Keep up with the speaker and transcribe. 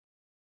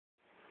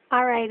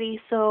Alrighty,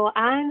 so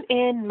I'm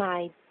in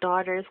my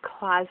daughter's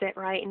closet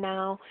right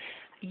now.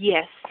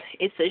 Yes,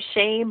 it's a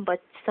shame, but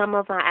some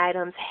of my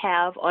items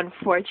have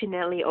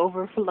unfortunately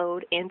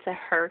overflowed into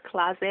her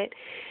closet.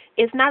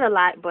 It's not a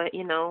lot, but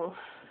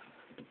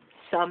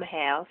some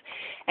have.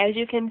 As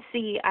you can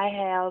see, I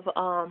have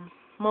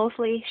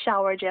mostly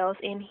shower gels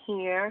in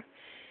here,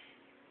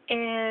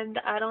 and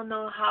I don't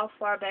know how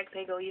far back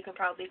they go. You can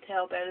probably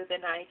tell better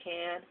than I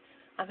can.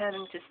 I'm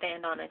having to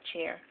stand on a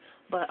chair.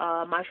 But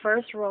my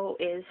first row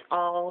is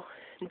all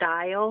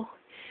Dial,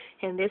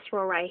 and this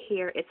row right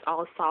here, it's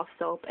all soft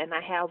soap, and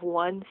I have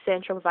one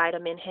central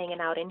vitamin hanging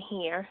out in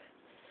here.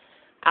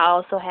 I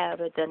also have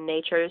the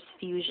Nature's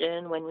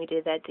Fusion when we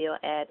did that deal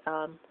at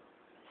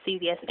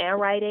CVS and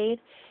Rite Aid.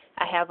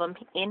 I have them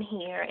in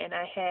here, and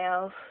I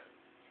have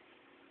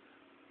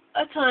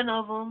a ton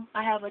of them.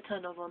 I have a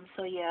ton of them.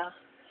 So yeah,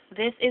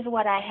 this is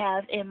what I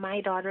have in my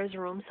daughter's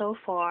room so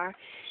far.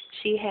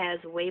 She has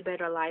way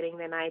better lighting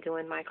than I do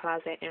in my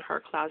closet, and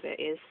her closet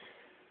is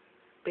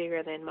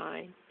bigger than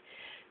mine.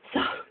 So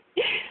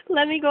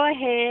let me go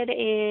ahead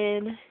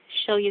and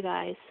show you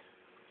guys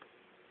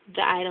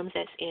the items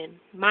that's in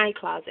my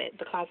closet,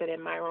 the closet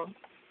in my room.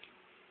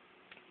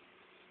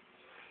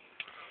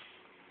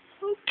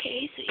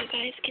 Okay, so you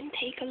guys can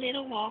take a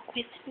little walk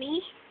with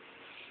me.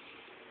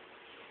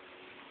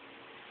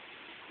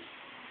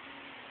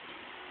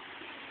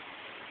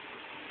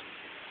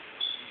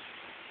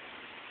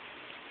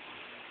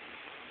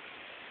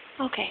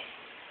 Okay,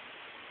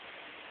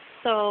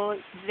 so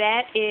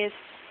that is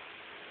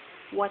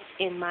what's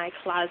in my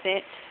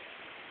closet.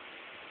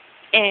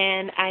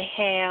 And I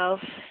have,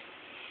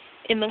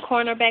 in the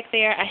corner back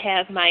there, I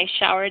have my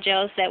shower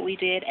gels that we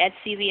did at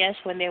CVS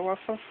when they were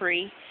for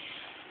free.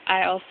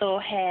 I also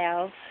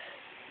have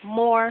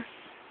more,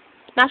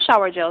 not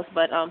shower gels,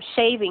 but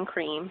shaving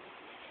cream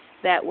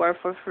that were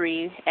for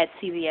free at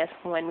CVS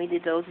when we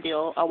did those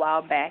deals a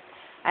while back.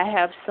 I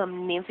have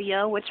some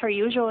Nivea, which are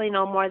usually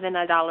no more than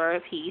 $1 a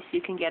piece.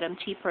 You can get them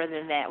cheaper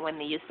than that when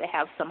they used to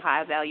have some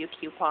high value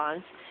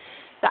coupons.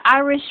 The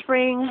Irish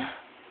Spring,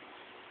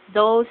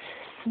 those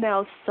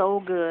smell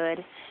so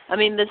good. I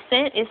mean, the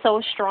scent is so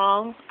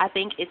strong. I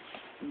think it's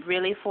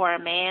really for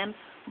a man,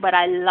 but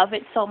I love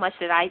it so much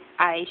that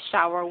I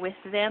shower with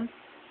them.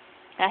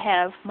 I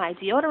have my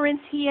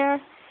deodorants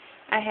here.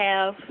 I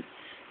have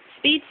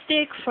Speed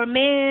Stick for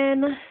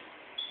men.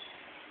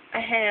 I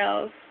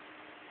have,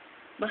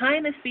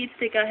 behind the Speed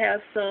Stick, I have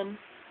some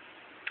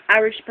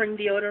Irish Spring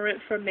deodorant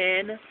for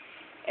men.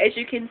 As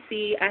you can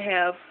see, I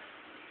have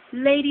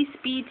Lady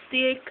Speed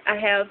Stick. I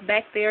have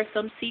back there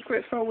some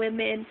Secret for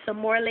women, some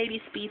more Lady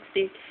Speed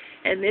Stick,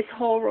 and this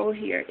whole row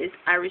here is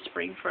Irish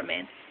Spring for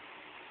men.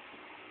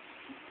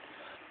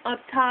 Up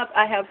top,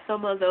 I have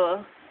some of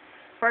the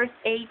first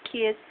aid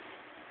kits,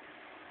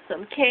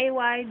 some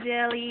KY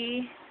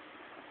jelly,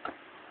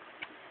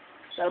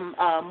 some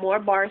more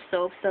bar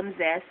soap, some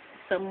Zest,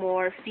 some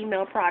more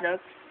female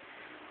products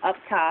up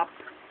top.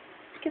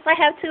 Because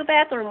I have two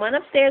bathrooms, one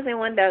upstairs and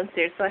one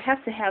downstairs, so I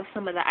have to have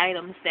some of the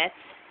items that's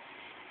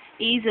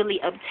easily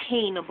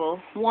obtainable.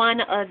 One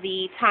of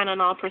the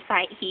Tylenol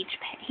Precise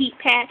Heat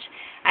Patch.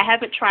 I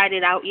haven't tried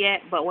it out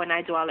yet, but when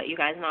I do, I'll let you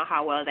guys know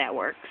how well that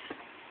works.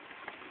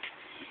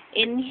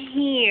 In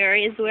here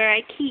is where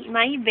I keep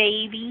my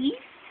babies,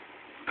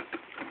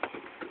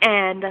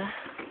 and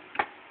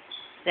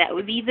that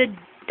would be the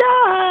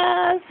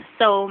Dove.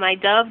 So my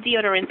Dove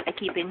deodorants I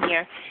keep in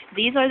here.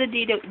 These are the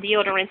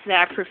deodorants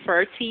that I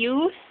prefer to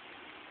use.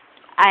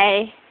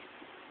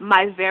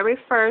 My very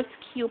first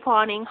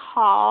couponing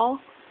haul,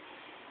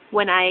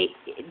 when I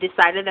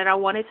decided that I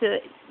wanted to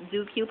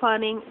do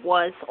couponing,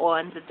 was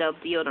on the Dove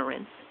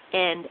deodorants.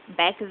 And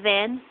back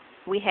then,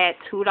 we had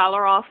 $2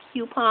 off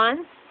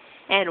coupons,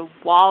 and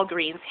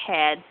Walgreens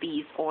had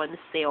these on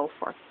sale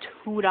for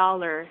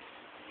 $2.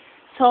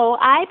 So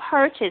I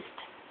purchased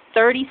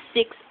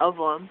 36 of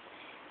them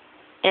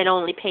and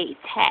only paid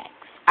tax.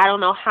 I don't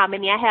know how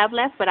many I have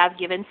left, but I've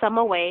given some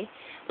away.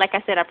 Like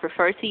I said, I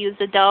prefer to use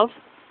the Dove.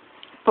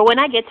 But when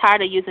I get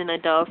tired of using the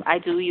Dove, I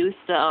do use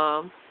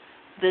the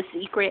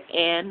Secret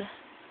and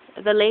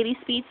the Lady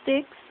Speed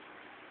Sticks.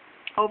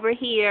 Over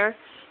here,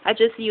 I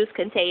just use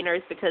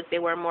containers because they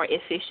were more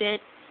efficient.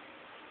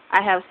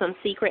 I have some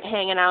Secret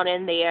hanging out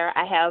in there.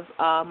 I have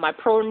my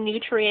Pro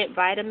Nutrient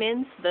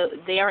vitamins.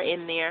 They are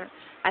in there.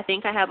 I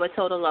think I have a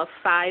total of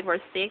 5 or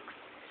 6.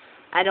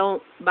 I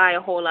don't buy a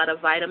whole lot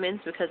of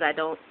vitamins because I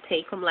don't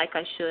take them like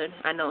I should.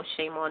 I know,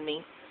 shame on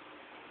me.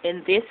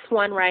 In this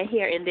one right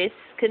here, in this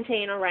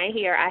container right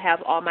here, I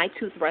have all my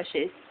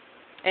toothbrushes.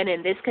 And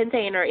in this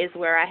container is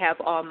where I have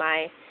all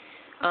my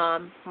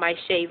my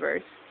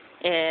shavers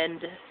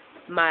and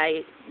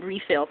my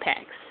refill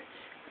packs.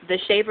 The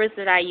shavers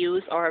that I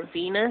use are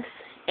Venus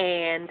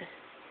and,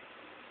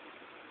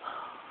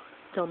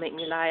 don't make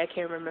me lie, I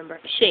can't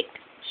remember. Chic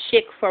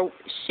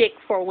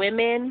for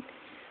women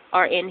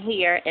are in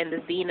here, and the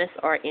Venus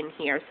are in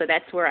here. So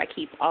that's where I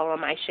keep all of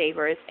my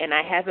shavers. And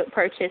I haven't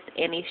purchased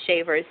any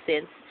shavers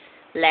since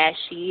last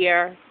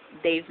year.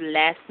 They've been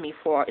lasting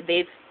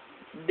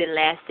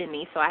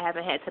me, so I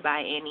haven't had to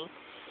buy any.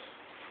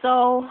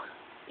 So,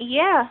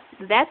 yeah,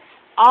 that's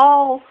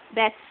all.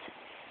 That's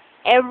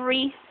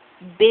every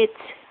bit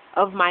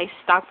of my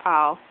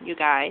stockpile, you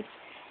guys.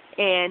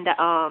 And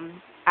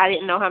I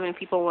didn't know how many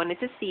people wanted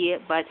to see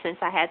it, but since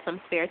I had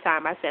some spare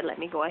time, I said let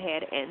me go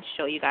ahead and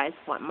show you guys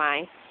what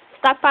my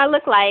stockpile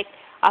looked like.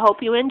 I hope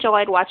you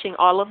enjoyed watching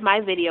all of my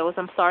videos.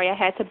 I'm sorry I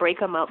had to break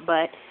them up,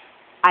 but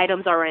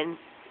items are in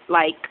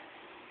like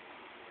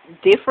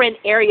different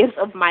areas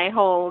of my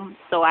home,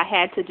 so I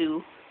had to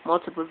do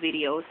multiple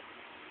videos.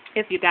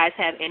 If you guys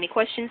have any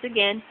questions,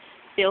 again,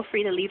 feel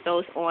free to leave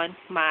those on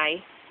my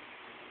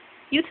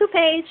YouTube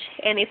page.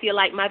 And if you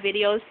like my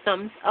videos,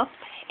 thumbs up.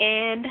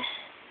 And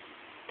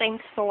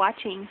thanks for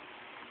watching.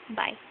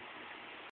 Bye.